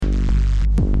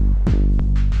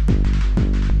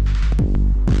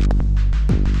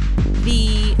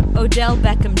Odell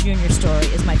Beckham Jr. story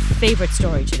is my favorite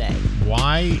story today.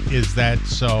 Why is that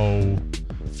so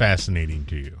fascinating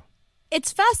to you?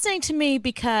 It's fascinating to me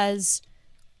because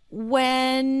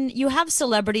when you have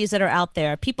celebrities that are out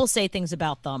there, people say things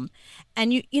about them,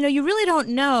 and you really don't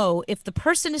know if the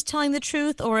person is telling the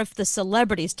truth or if the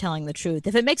celebrity is telling the truth.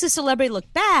 If it makes a celebrity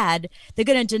look bad, they're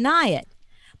going to deny it.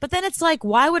 But then it's like,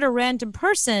 why would a random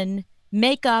person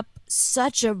make up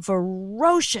such a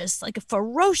ferocious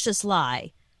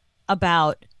lie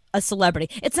about a celebrity?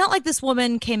 It's not like this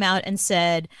woman came out and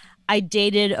said, I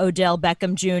dated Odell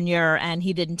Beckham Jr. and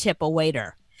he didn't tip a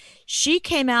waiter. She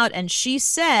came out and she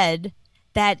said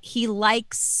that he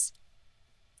likes,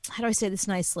 how do I say this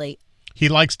nicely? He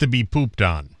likes to be pooped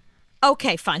on.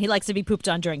 Okay, fine. He likes to be pooped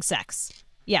on during sex.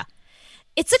 Yeah.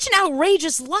 It's such an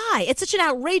outrageous lie. It's such an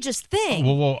outrageous thing.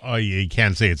 Well, you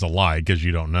can't say it's a lie because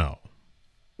you don't know.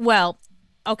 Well,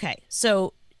 okay.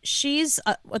 So she's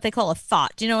what they call a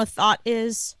thought. Do you know what a thought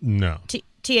is? No.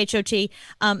 THOT.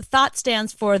 Thought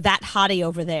stands for that hottie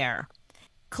over there.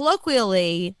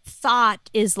 Colloquially, thought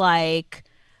is like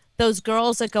those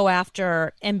girls that go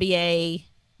after NBA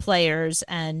players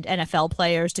and NFL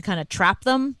players to kind of trap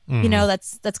them. Mm-hmm. You know,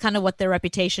 that's kind of what their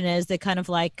reputation is. They're kind of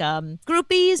like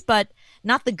groupies, but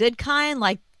not the good kind,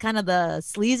 like kind of the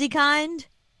sleazy kind.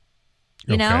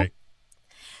 You know?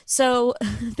 So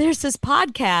there's this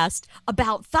podcast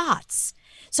about thoughts.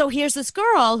 So here's this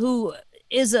girl who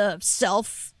is a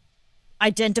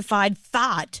self-identified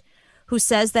thought who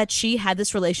says that she had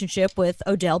this relationship with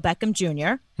Odell Beckham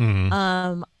Jr.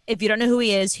 Mm-hmm. If you don't know who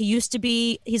he is,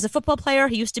 he's a football player.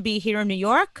 He used to be here in New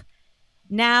York.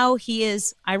 Now he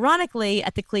is, ironically,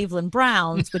 at the Cleveland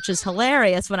Browns, which is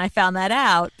hilarious when I found that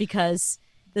out because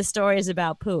the story is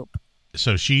about poop.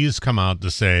 So she's come out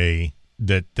to say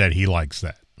that he likes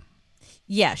that.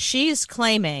 Yeah, she's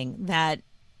claiming that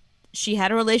she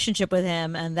had a relationship with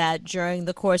him and that during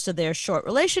the course of their short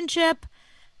relationship,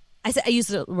 I use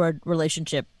the word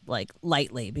relationship like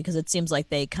lightly because it seems like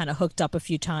they kind of hooked up a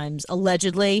few times,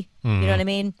 allegedly. Mm-hmm. You know what I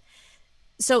mean?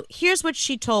 So here's what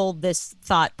she told this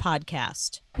Thought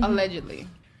podcast. Allegedly.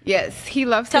 Yes, he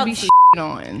loves to be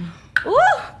on. Ooh!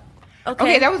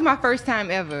 Okay, that was my first time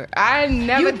ever. I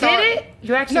never You did it?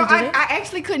 You actually did it? I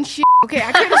actually couldn't shit. Okay,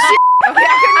 I couldn't shit. Okay,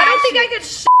 I don't think I could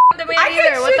shit the man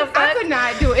either. What the fuck? I could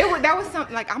not do it. That was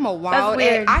something like I'm a wild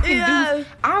ass.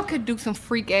 I could do some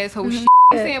freak asshole shit.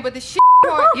 I'm saying, but the shit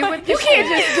part, you can't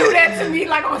just do that to me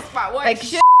like on the spot. What? Like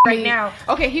shit right now.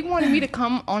 Okay, he wanted me to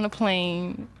come on a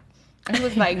plane. And he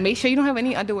was like, make sure you don't have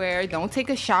any underwear. Don't take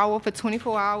a shower for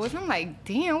 24 hours. I'm like,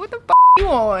 damn, what the fuck you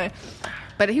on?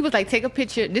 But he was like, take a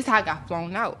picture. This is how I got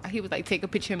flown out. He was like, take a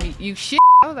picture of me. You shit.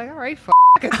 I was like, all right, fuck.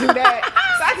 I can do that.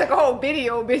 So I took a whole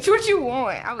video, bitch. What you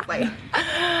want? I was like,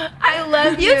 I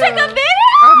love you. You took a video?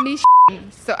 Of me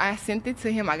shitting. So I sent it to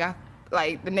him. I got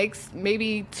like the next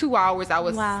maybe 2 hours I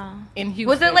was in Houston.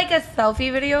 Was it like a selfie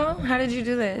video? How did you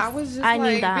do this? I was just I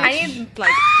knew that.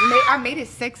 I made it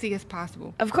sexy as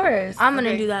possible. Of course. I'm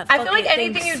gonna do that. I feel like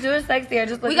anything you do is sexy. I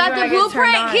just look We got the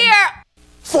blueprint here.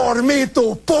 For me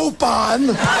to poop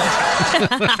on.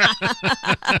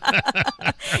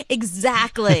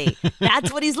 Exactly.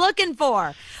 That's what he's looking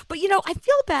for. But, I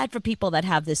feel bad for people that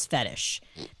have this fetish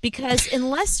because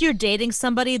unless you're dating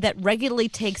somebody that regularly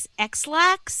takes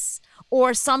X-Lax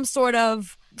or some sort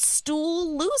of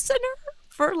stool loosener,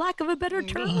 for lack of a better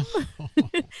term,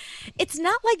 it's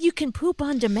not like you can poop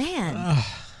on demand.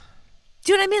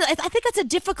 Do you know what I mean? I think that's a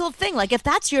difficult thing. Like, if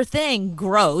that's your thing,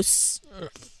 gross.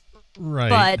 Right.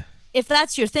 But if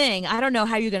that's your thing, I don't know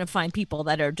how you're going to find people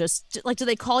that are just like, do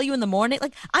they call you in the morning?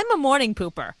 Like, I'm a morning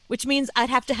pooper, which means I'd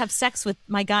have to have sex with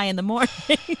my guy in the morning.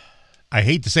 I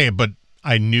hate to say it, but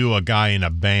I knew a guy in a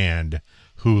band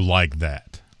who liked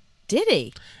that. Did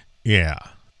he? Yeah.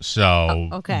 So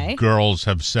okay. Girls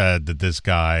have said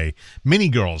that many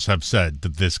girls have said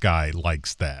that this guy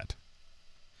likes that.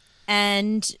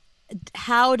 And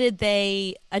how did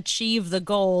they achieve the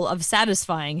goal of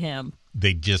satisfying him?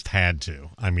 They just had to.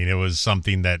 I mean, it was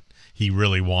something that he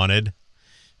really wanted.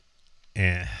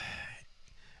 And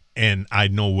I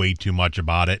know way too much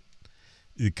about it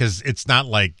because it's not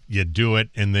like you do it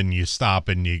and then you stop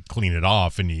and you clean it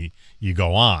off and you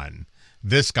go on.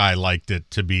 This guy liked it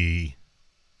to be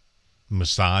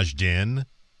massaged in.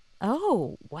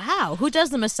 Oh, wow. Who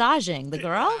does the massaging? The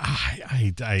girl?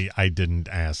 I didn't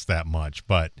ask that much,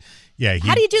 but yeah.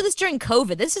 How do you do this during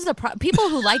COVID? This is people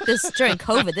who like this during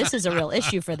COVID. This is a real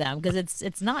issue for them because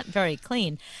it's not very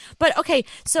clean. But okay,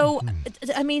 so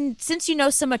I mean, since you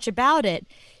know so much about it,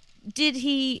 did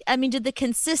the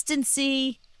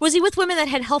consistency? Was he with women that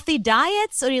had healthy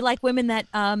diets, or do you like women that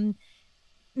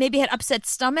maybe had upset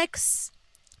stomachs?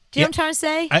 Do you know what I'm trying to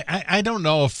say? I don't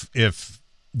know if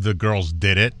the girls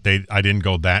did it. I didn't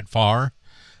go that far.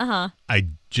 I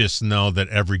just know that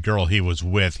every girl he was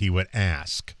with, he would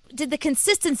ask. Did the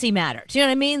consistency matter? Do you know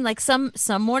what I mean? Like some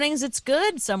mornings it's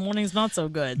good, some mornings not so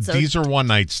good. So these are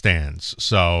one-night stands.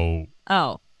 So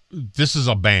this is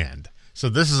a band. So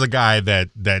this is a guy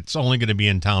that's only going to be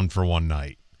in town for one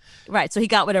night. Right. So he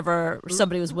got whatever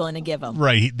somebody was willing to give him.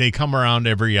 Right. They come around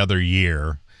every other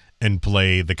year and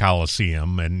play the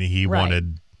Coliseum, and he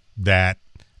wanted that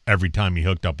every time he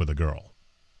hooked up with a girl.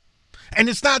 And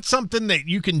it's not something that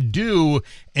you can do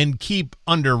and keep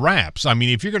under wraps. I mean,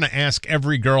 if you're going to ask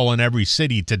every girl in every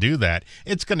city to do that,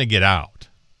 it's going to get out.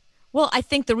 Well, I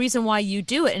think the reason why you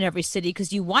do it in every city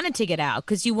because you want it to get out,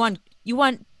 because you want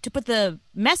to put the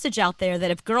message out there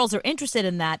that if girls are interested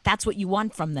in that, that's what you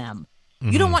want from them.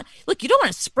 You don't want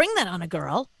to spring that on a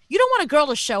girl. You don't want a girl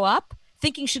to show up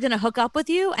thinking she's going to hook up with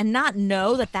you and not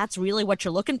know that that's really what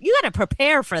you're looking. You got to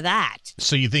prepare for that.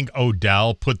 So you think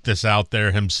Odell put this out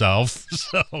there himself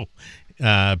so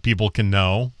people can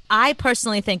know? I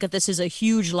personally think that this is a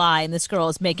huge lie and this girl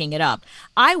is making it up.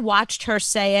 I watched her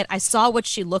say it. I saw what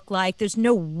she looked like. There's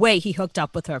no way he hooked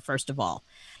up with her, first of all.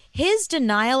 His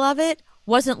denial of it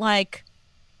wasn't like,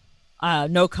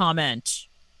 no comment,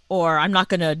 or I'm not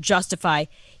going to justify.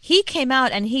 He came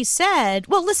out and he said,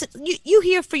 well, listen, you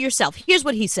hear for yourself. Here's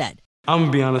what he said. I'm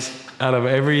going to be honest, out of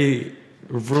every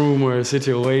rumor,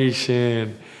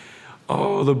 situation,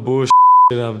 all the bullshit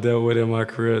that I've dealt with in my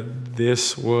career,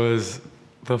 this was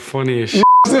the funniest shit.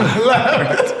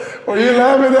 Were you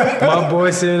laughing at? My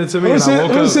boy sent it to me, and I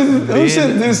woke up.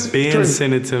 Ben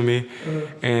sent it to me,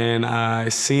 and I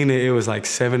seen it. It was like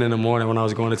 7 a.m. when I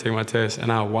was going to take my test,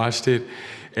 and I watched it,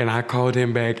 and I called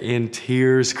him back in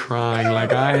tears, crying.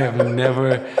 Like, I have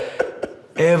never,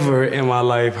 ever in my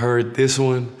life heard this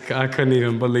one. I couldn't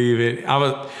even believe it.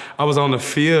 I was on the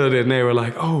field, and they were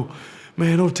like, "Oh,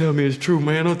 man, don't tell me it's true,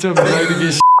 man. Don't tell me I like to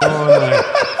get on." Like,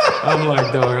 I'm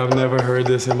like, dog, I've never heard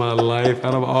this in my life.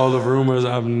 Out of all the rumors,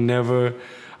 I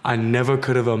never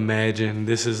could have imagined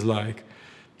this is like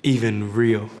even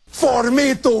real. For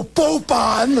me to poop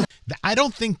on. I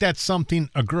don't think that's something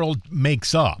a girl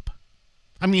makes up.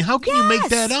 I mean, how can you make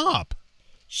that up?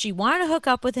 She wanted to hook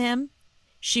up with him.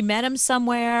 She met him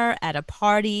somewhere at a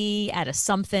party, at a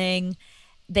something.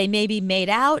 They maybe made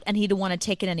out and he didn't want to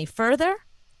take it any further.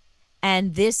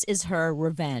 And this is her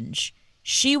revenge.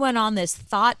 She went on this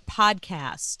thought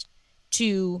podcast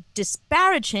to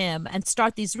disparage him and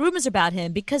start these rumors about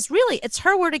him because really it's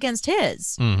her word against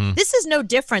his. This is no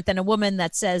different than a woman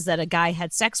that says that a guy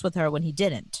had sex with her when he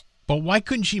didn't. But why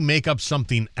couldn't she make up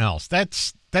something else?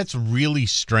 That's really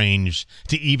strange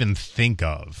to even think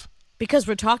of. Because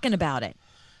we're talking about it.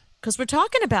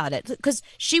 Because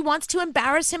she wants to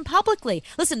embarrass him publicly.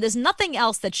 Listen, there's nothing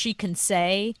else that she can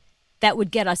say that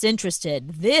would get us interested.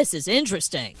 This is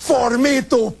interesting. For me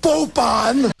to poop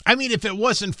on. I mean, if it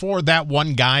wasn't for that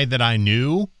one guy that I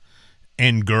knew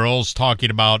and girls talking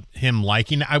about him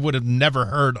liking it, I would have never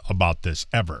heard about this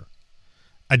ever.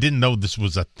 I didn't know this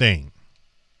was a thing.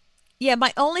 Yeah,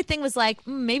 my only thing was like,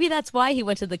 maybe that's why he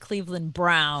went to the Cleveland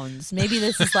Browns. Maybe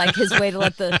this is like his way to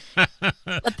let the cat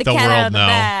out of the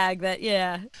bag.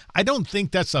 I don't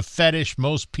think that's a fetish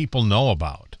most people know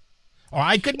about. Or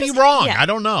I could be wrong. Yeah. I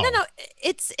don't know. No,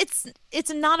 it's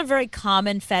not a very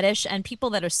common fetish. And people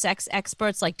that are sex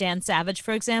experts, like Dan Savage,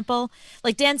 for example,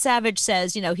 like Dan Savage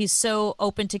says, he's so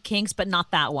open to kinks, but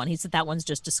not that one. He said that one's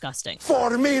just disgusting.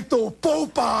 For me to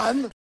poop on.